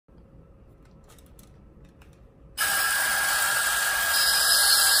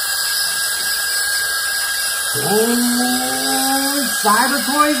Oh, Cyber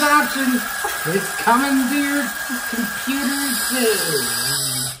Toys auction. It's coming to your computer too.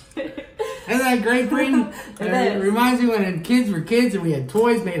 Isn't that great, Brayden? It reminds me when kids were kids and we had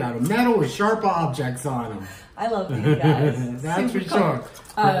toys made out of metal with sharp objects on them. I love these guys. That's for sure.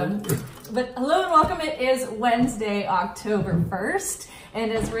 But hello and welcome. It is Wednesday, October 1st.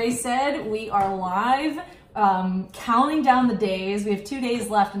 And as Ray said, we are live counting down the days. We have 2 days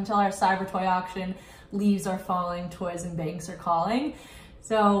left until our Cyber Toy auction. Leaves are falling, toys and banks are calling.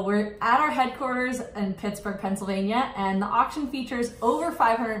 So we're at our headquarters in Pittsburgh, Pennsylvania, and the auction features over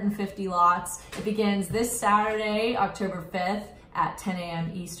 550 lots. It begins this Saturday, October 5th at 10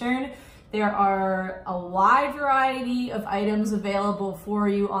 a.m. Eastern. There are a wide variety of items available for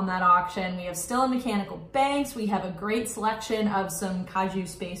you on that auction. We have still and mechanical banks. We have a great selection of some Kaiju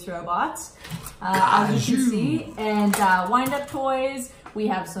space robots, as you can see, and wind-up toys. We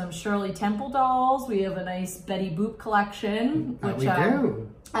have some Shirley Temple dolls. We have a nice Betty Boop collection, which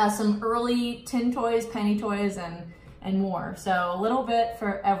has some early tin toys, penny toys, and more. So a little bit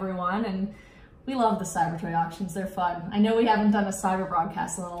for everyone, and we love the Cyber Toy auctions. They're fun. I know we haven't done a cyber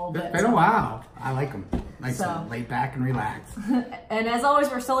broadcast in a little bit. It's been a while. I like them. Nice and laid back and relaxed. And as always,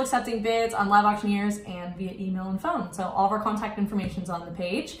 we're still accepting bids on live auctioneers and via email and phone. So all of our contact information is on the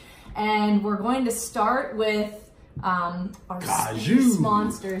page. And we're going to start with our space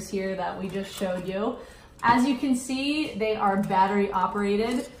monsters here that we just showed you. As you can see, they are battery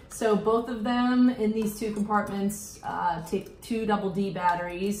operated. So both of them in these two compartments take 2 double D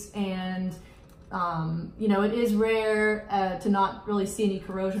batteries, and you know, it is rare to not really see any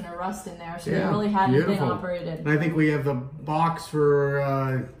corrosion or rust in there, so they really haven't been operated. And I think we have the box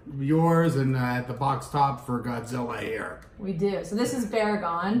for yours and the box top for Godzilla here. We do. So this is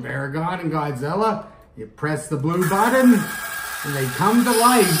Baragon. Baragon and Godzilla. You press the blue button and they come to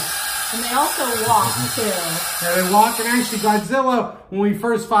life. And they also walk too. Yeah, they walk, and actually Godzilla, when we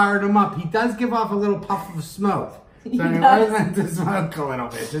first fired him up, he does give off a little puff of smoke. So he was meant to smoke a little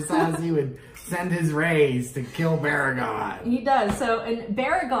bit, just as he would send his rays to kill Baragon. He does. So, and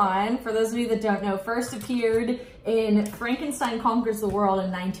Baragon, for those of you that don't know, first appeared in Frankenstein Conquers the World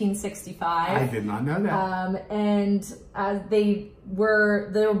in 1965. I did not know that. And they were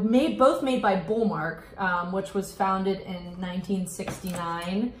both made by Bullmark, which was founded in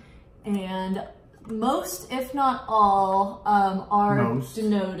 1969. And most, if not all, are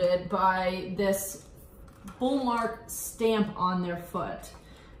denoted by this Bullmark stamp on their foot.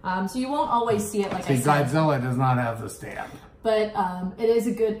 So you won't always see it, like I said. Godzilla does not have the stamp. But it is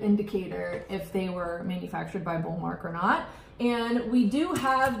a good indicator if they were manufactured by Bullmark or not. And we do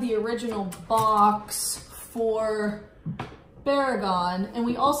have the original box for Baragon, and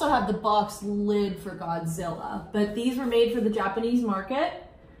we also have the box lid for Godzilla. But these were made for the Japanese market,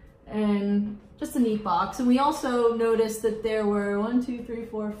 and just a neat box. And we also noticed that there were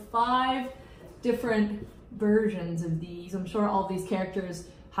 5 different versions of these. I'm sure all these characters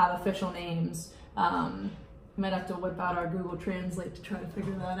have official names. We might have to whip out our Google Translate to try to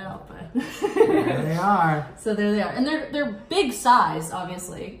figure that out, but there they are. So there they are, and they're big size,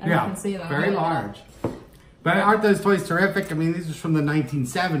 obviously. As you can see them. Very large. But aren't those toys terrific? I mean, these are from the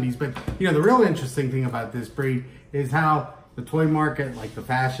 1970s, but you know, the real interesting thing about this breed is how the toy market, like the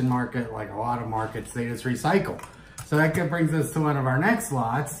fashion market, like a lot of markets, they just recycle. So that brings us to one of our next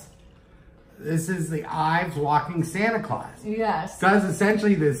lots. This is the Ives Walking Santa Claus. Yes. Does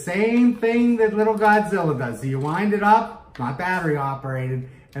essentially the same thing that little Godzilla does. So you wind it up, not battery operated,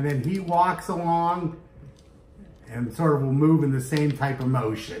 and then he walks along and sort of will move in the same type of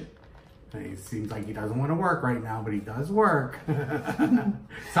motion. And he seems like he doesn't want to work right now, but he does work.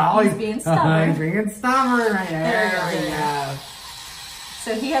 So he's being stubborn. He's being stubborn. There we go.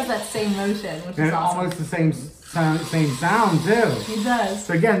 So he has that same motion, which is awesome. Almost the same sound too. He does.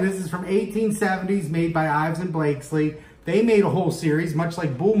 So again, this is from 1870s, made by Ives and Blakesley. They made a whole series, much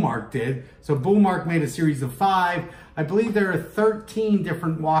like Bullmark did. So Bullmark made a series of 5. I believe there are 13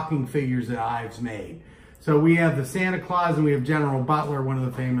 different walking figures that Ives made. So we have the Santa Claus, and we have General Butler, one of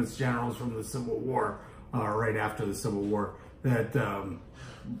the famous generals from the Civil War, right after the Civil War, that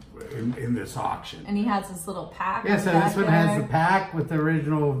in this auction. And he has this little pack. Yeah, so this one has the pack with the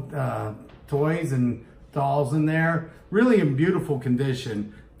original toys and dolls in there. Really in beautiful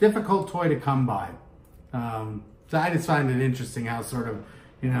condition. Difficult toy to come by. So I just find it interesting how sort of,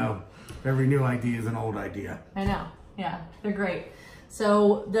 you know, every new idea is an old idea. I know. Yeah, they're great.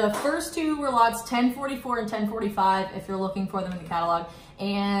 So the first 2 were lots 1044 and 1045 if you're looking for them in the catalog.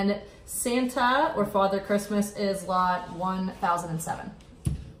 And Santa or Father Christmas is lot 1007.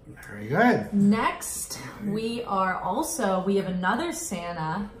 There Very good. Next, we have another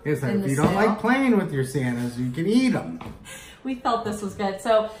Santa. Yes, in if the you don't sale. like playing with your Santas, you can eat them. We felt this was good.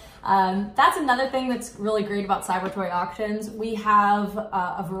 So that's another thing that's really great about Cyber Toy Auctions. We have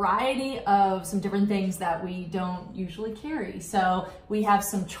a variety of some different things that we don't usually carry. So we have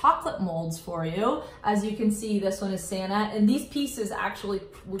some chocolate molds for you. As you can see, this one is Santa, and these pieces actually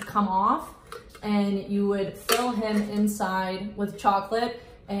would come off, and you would fill him inside with chocolate.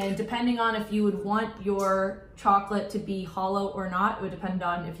 And depending on if you would want your chocolate to be hollow or not, it would depend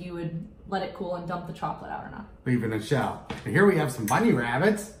on if you would let it cool and dump the chocolate out or not. Leaving a shell. And here we have some bunny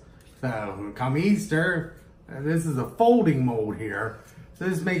rabbits. So come Easter, this is a folding mold here. So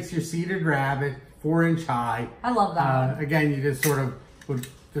this makes your seated rabbit 4-inch high. I love that one. Again, you just sort of,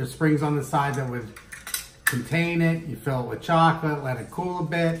 there's springs on the side that would contain it. You fill it with chocolate, let it cool a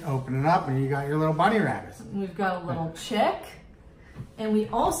bit, open it up, and you got your little bunny rabbits. We've got a little chick. And we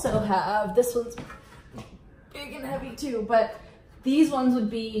also have, this one's big and heavy too, but these ones would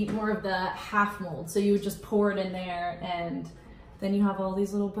be more of the half mold. So you would just pour it in there, and then you have all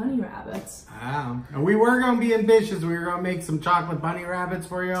these little bunny rabbits. And we were going to be ambitious. We were going to make some chocolate bunny rabbits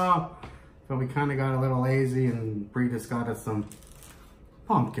for y'all. But we kind of got a little lazy, and Bree just got us some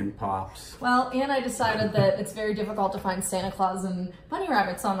pumpkin pops. Well, and I decided that it's very difficult to find Santa Claus and bunny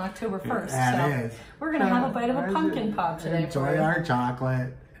rabbits on October 1st. That is. We're going to have a bite of a pumpkin pop today. Enjoy our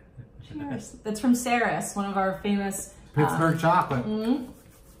chocolate. Cheers. That's from Saris, one of our famous Pittsburgh chocolate.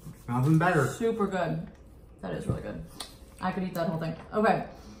 Nothing better. Super good. That is really good. I could eat that whole thing. Okay,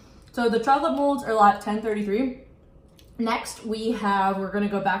 so the chocolate molds are lot 1033. Next, we're going to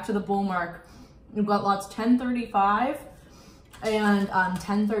go back to the bull mark. We've got lots 1035 and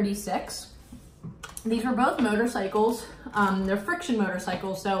 1036. These are both motorcycles. They're friction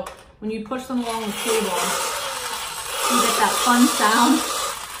motorcycles, so when you push them along the cable, you get that fun sound.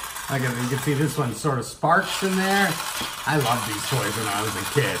 Like you can see this one sort of sparks in there. I loved these toys when I was a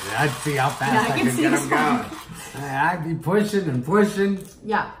kid. I'd see how fast I could get them going. I'd be pushing and pushing.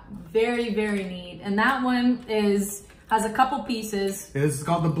 Yeah, very, very neat. And that one has a couple pieces. This is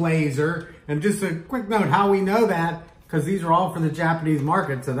called the Blazer. And just a quick note, how we know that, because these are all for the Japanese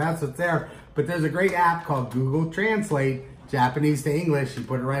market, so that's what's there. But there's a great app called Google Translate, Japanese to English. You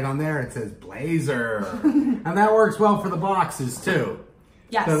put it right on there, it says Blazer. And that works well for the boxes too.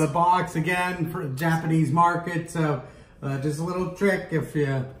 Yes. So the box, again, for Japanese market. So just a little trick if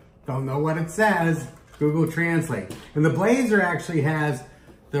you don't know what it says, Google Translate. And the Blazer actually has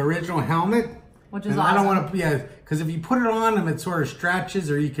the original helmet. Which is and awesome. I don't want to, because if you put it on them, it sort of stretches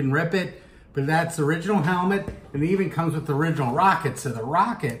or you can rip it. But that's the original helmet. And it even comes with the original rocket. So the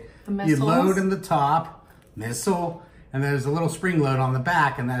rocket, you load in the top, missile, and there's a little spring load on the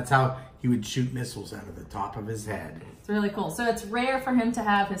back. And that's how he would shoot missiles out of the top of his head. It's really cool. So it's rare for him to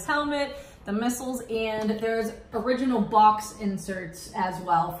have his helmet, the missiles, and there's original box inserts as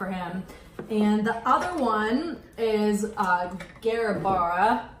well for him. And the other one is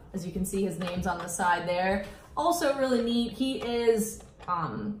Garabara. As you can see, his name's on the side there. Also really neat. He is,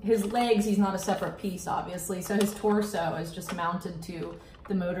 his legs, he's not a separate piece, obviously. So his torso is just mounted to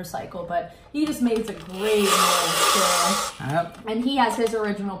the motorcycle, but he just makes a great mold. Yep. And he has his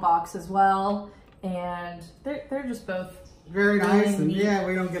original box as well. And they're just both very nice. really And neat, yeah,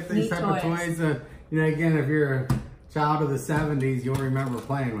 we don't get these type of toys. Again, if you're a child of the 70s, you'll remember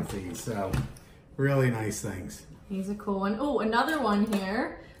playing with these. So really nice things. He's a cool one. Oh, another one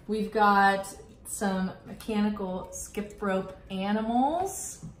here. We've got some mechanical skip rope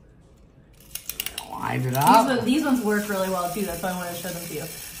animals. Wind it up. These ones work really well too. That's why I wanted to show them to you.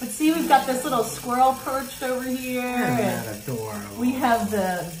 But see, we've got this little squirrel perched over here. Isn't that adorable? We have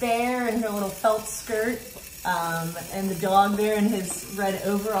the bear in her little felt skirt, and the dog there in his red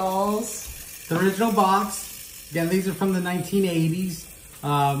overalls. The original box. Again, these are from the 1980s.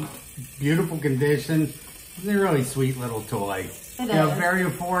 Beautiful condition. It's a really sweet little toy. It is. Very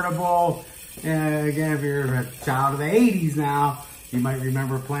affordable. Again, if you're a child of the 80s now, you might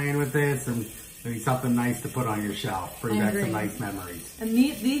remember playing with this and maybe something nice to put on your shelf. Bring back some nice memories. And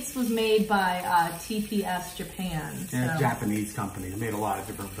these was made by TPS Japan. Yeah, Japanese company. They made a lot of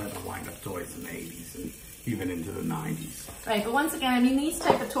different wind-up toys in the 80s and even into the 90s. Right, but once again, I mean, these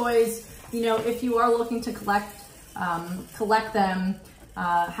type of toys, if you are looking to collect them,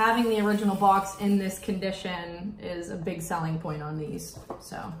 having the original box in this condition is a big selling point on these.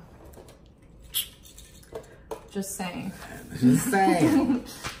 So, just saying. Just saying.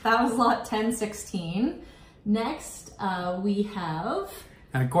 That was lot 1016. Next, we have...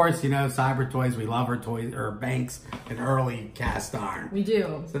 And of course, Cyber Toys, we love our toys, or banks, and early cast iron. We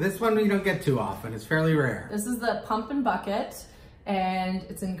do. So this one we don't get too often. It's fairly rare. This is the Pump and Bucket. and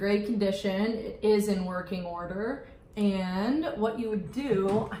it's in great condition. It is in working order. And what you would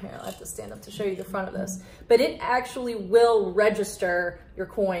do, here, I'll have to stand up to show you the front of this, but it actually will register your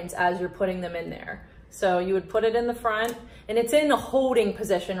coins as you're putting them in there. So you would put it in the front, and it's in a holding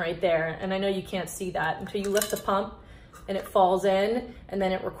position right there. And I know you can't see that until you lift the pump and it falls in, and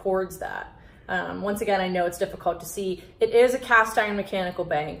then it records that. Once again, I know it's difficult to see. It is a cast iron mechanical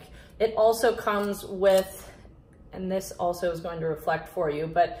bank. It also comes with, and this also is going to reflect for you,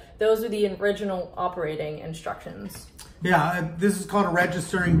 but those are the original operating instructions. Yeah, this is called a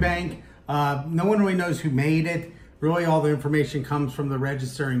registering bank. No one really knows who made it. Really, all the information comes from the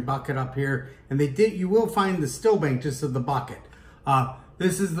registering bucket up here. And you will find the still bank just of the bucket.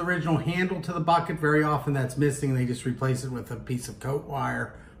 This is the original handle to the bucket. Very often that's missing. They just replace it with a piece of coat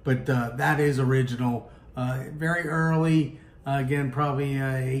wire. But that is original. Very early, again, probably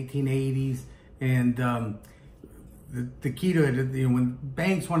 1880s. And the key to it, when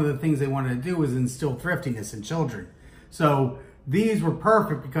banks, one of the things they wanted to do was instill thriftiness in children. So these were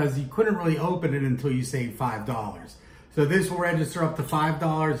perfect because you couldn't really open it until you saved $5. So this will register up to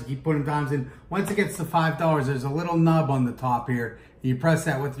 $5. You keep putting dimes in. Once it gets to $5, there's a little nub on the top here. You press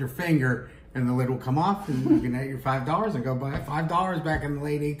that with your finger and the lid will come off, and you can add your $5 and go buy $5 back in the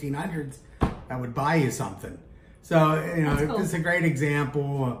late 1800s. That would buy you something. So, cool. It's a great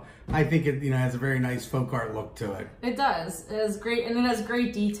example. I think it, has a very nice folk art look to it. It does. It has great, and it has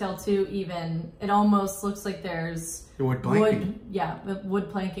great detail too. Even it almost looks like there's the wood planking.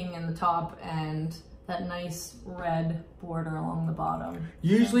 Wood planking in the top and that nice red border along the bottom.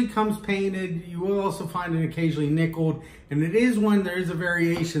 Usually comes painted. You will also find it occasionally nickeled, and it is one. There is a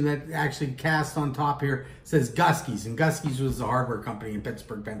variation that actually cast on top here says Guskey's, and Guskey's was the hardware company in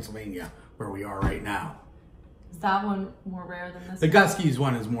Pittsburgh, Pennsylvania, where we are right now. Is that one more rare than this? The Guskey's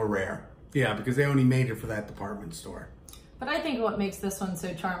one is more rare. Yeah, because they only made it for that department store. But I think what makes this one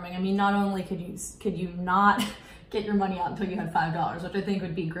so charming, I mean, not only could you not get your money out until you had $5, which I think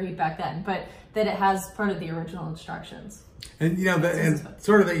would be great back then, but that it has part of the original instructions. And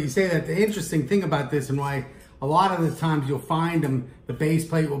sort of that you say that the interesting thing about this and why a lot of the times you'll find them, the base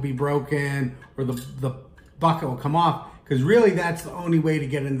plate will be broken or the bucket will come off, because really that's the only way to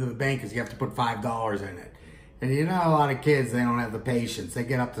get into the bank is you have to put $5 in it. And a lot of kids, they don't have the patience. They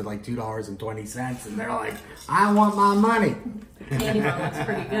get up to like $2.20 and they're like, I want my money. The candy bar looks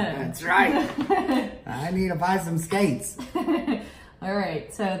pretty good. That's right. I need to buy some skates. All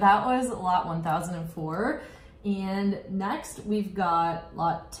right, so that was lot 1004. And next we've got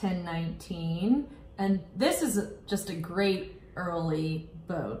lot 1019. And this is just a great early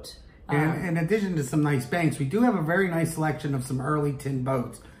boat. And in addition to some nice banks, we do have a very nice selection of some early tin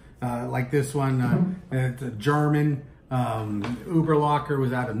boats. Like this one, it's a German. Uberlocker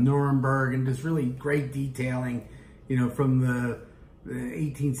was out of Nuremberg, and just really great detailing, from the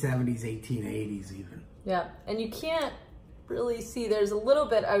 1870s, 1880s even. Yeah, and you can't really see, there's a little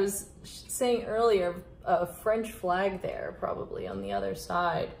bit, I was saying earlier, a French flag there probably on the other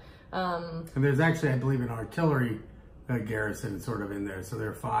side. And there's actually, I believe, an artillery garrison sort of in there, so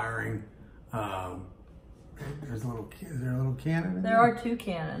they're firing. Is there a little cannon in there? There are 2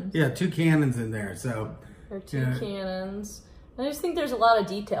 cannons. Yeah, 2 cannons in there. So there are 2 cannons. I just think there's a lot of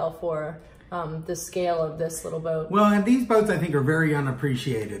detail for the scale of this little boat. Well, and these boats I think are very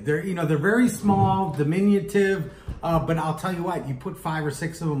unappreciated. They're they're very small, diminutive, but I'll tell you what, you put 5 or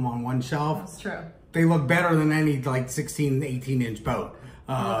 6 of them on one shelf. That's true. They look better than any like 16, 18-inch boat.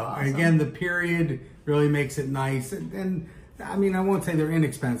 Awesome. And again, the period really makes it nice. And I mean, I won't say they're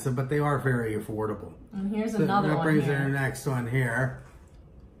inexpensive, but they are very affordable. And here's another one. That brings our next one here.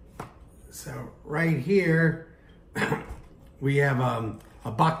 So right here, we have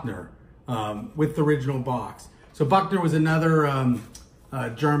a Buckner with the original box. So Buckner was another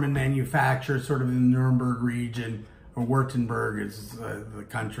German manufacturer, sort of in the Nuremberg region, or Württemberg is the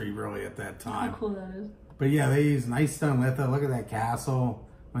country really at that time. How cool that is. But yeah, they use nice stone litho. Look at that castle.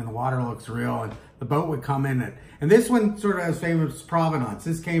 I mean, the water looks real, and the boat would come in it. And this one sort of has famous provenance.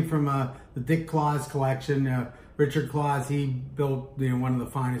 This came from the Dick Claus collection. Richard Claus, he built one of the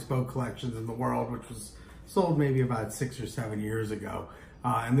finest boat collections in the world, which was sold maybe about 6 or 7 years ago.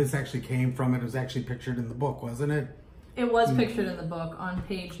 And this actually came from it. It was actually pictured in the book, wasn't it? It was pictured in the book on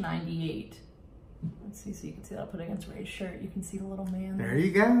page 98. Let's see, so you can see that. I'll put it against Ray's shirt. You can see the little man. There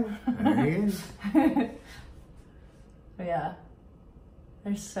you go. There he is. Yeah.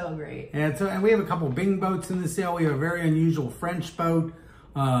 They're so great. And we have a couple Bing boats in the sale. We have a very unusual French boat.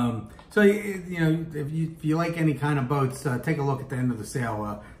 So if you like any kind of boats, take a look at the end of the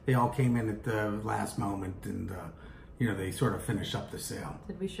sale. They all came in at the last moment, and they sort of finish up the sale.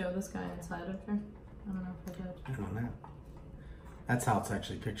 Did we show this guy inside of here? I don't know if I did. I don't know. That's how it's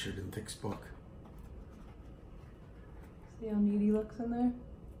actually pictured in Thick's book. See how neat he looks in there?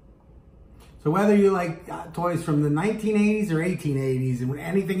 So whether you like toys from the 1980s or 1880s and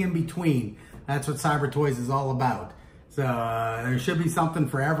anything in between, that's what Cyber Toys is all about. So there should be something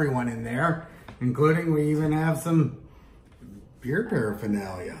for everyone in there, including we even have some beer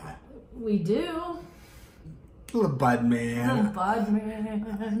paraphernalia. We do. The Budman. The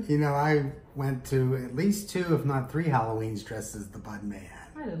Budman. You know, I went to at least 2, if not 3 Halloweens dressed as the Budman.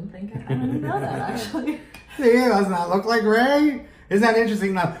 I didn't know that actually. See, doesn't that look like Ray? Isn't that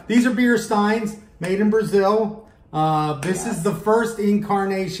interesting? Now, these are beer steins made in Brazil. This is the first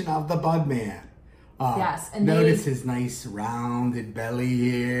incarnation of the Budman. Yes, and notice his nice rounded belly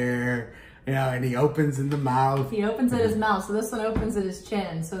here. You know, and he opens in the mouth. He opens at his mouth, so this one opens at his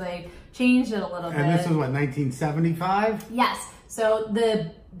chin. So they changed it a little bit. And this was what, 1975? Yes. So the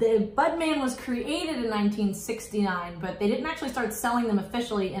Budman was created in 1969, but they didn't actually start selling them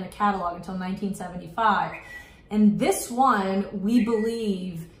officially in a catalog until 1975. And this one, we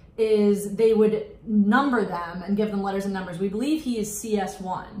believe, is they would number them and give them letters and numbers. We believe he is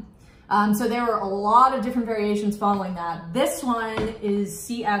CS1. So there were a lot of different variations following that. This one is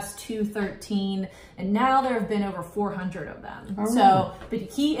CS213, and now there have been over 400 of them. Oh. So, but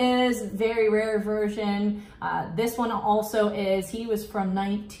he is very rare version. This one also is, he was from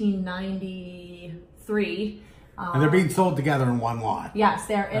 1993. And they're being sold together in one lot. Yes,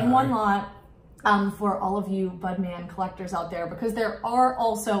 they're in one lot. For all of you Budman collectors out there, because there are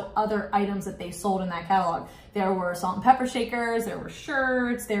also other items that they sold in that catalog. There were salt and pepper shakers, there were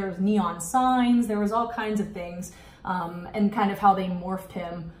shirts, there was neon signs, there was all kinds of things, and kind of how they morphed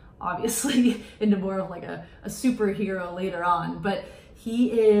him, obviously, into more of like a superhero later on. But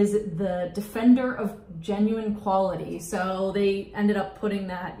he is the defender of genuine quality. So they ended up putting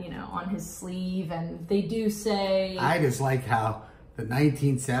that, you know, on his sleeve, and they do say... I just like how the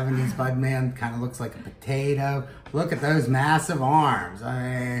 1970s Budman kind of looks like a potato. Look at those massive arms. I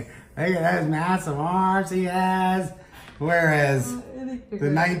mean, look at those massive arms he has. Whereas the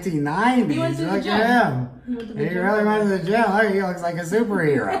 1990s, look at him. He really went to the gym. Look, he looks like a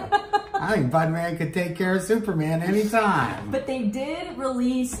superhero. I think Budman could take care of Superman anytime. But they did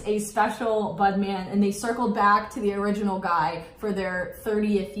release a special Budman, and they circled back to the original guy for their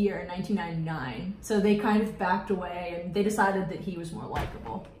 30th year in 1999. So they kind of backed away, and they decided that he was more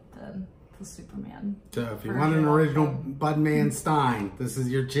likable than the Superman. So if you want an original Budman Stein, this is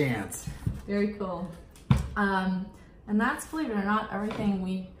your chance. Very cool. And that's, believe it or not, everything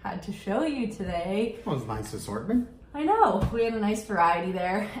we had to show you today. That was a nice assortment. I know, we had a nice variety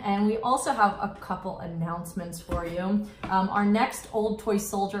there, and we also have a couple announcements for you. Our next Old Toy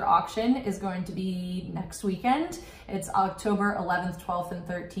Soldier auction is going to be next weekend. It's October 11th, 12th, and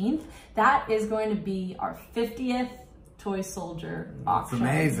 13th. That is going to be our 50th Toy Soldier auction.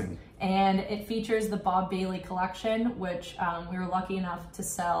 That's amazing. And it features the Bob Bailey collection, which we were lucky enough to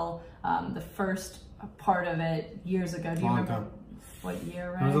sell the first part of it years ago. Do you remember? What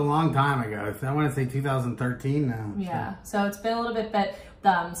year, right? It was a long time ago. I want to say 2013 now. Yeah, so it's been a little bit, but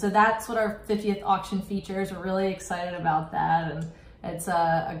so that's what our 50th auction features. We're really excited about that, and it's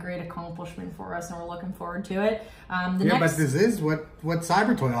a great accomplishment for us, and we're looking forward to it. But this is what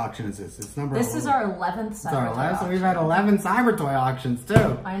Cyber Toy auction is this? It's number. This is our 11th Cyber Toy auction. So we've had 11 Cyber Toy auctions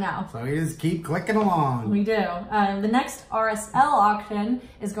too. I know. So we just keep clicking along. We do. The next RSL auction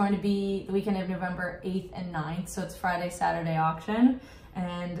is going to be the weekend of November 8th and 9th. So it's Friday, Saturday auction.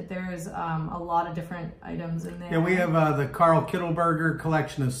 And there's a lot of different items in there. Yeah, we have the Carl Kittelberger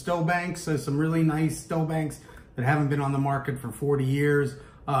collection of Stillbanks. So some really nice Stillbanks that haven't been on the market for 40 years.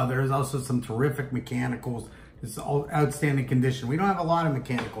 There's also some terrific mechanicals. It's all outstanding condition. We don't have a lot of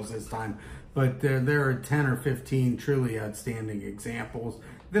mechanicals this time, but there are 10 or 15 truly outstanding examples.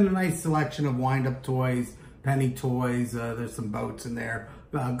 Then a nice selection of wind-up toys, penny toys. There's some boats in there.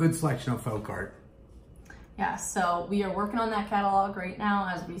 Good selection of folk art. Yeah, so we are working on that catalog right now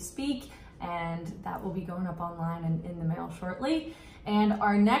as we speak, and that will be going up online and in the mail shortly. And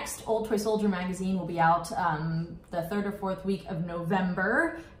our next Old Toy Soldier magazine will be out the 3rd or 4th week of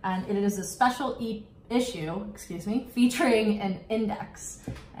November, and it is a special issue, featuring an index.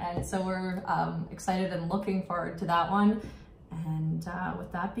 And so we're excited and looking forward to that one. And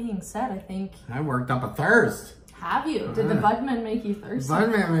with that being said, I think... I worked up a thirst. Have you? Did the Budman make you thirsty?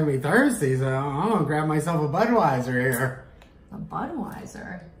 Budman made me thirsty, so I'm gonna grab myself a Budweiser here. A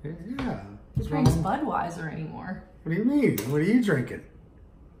Budweiser? Yeah. Who drinks Budweiser anymore? What do you mean? What are you drinking?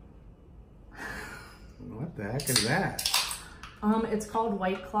 What the heck is that? It's called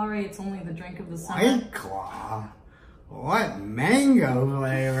White Claw. It's only the drink of the summer. White Claw? What mango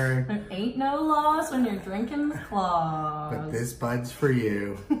flavor? There ain't no loss when you're drinking the claws. But this bud's for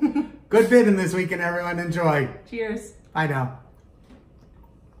you. Good bidding this weekend, everyone. Enjoy. Cheers. Bye now.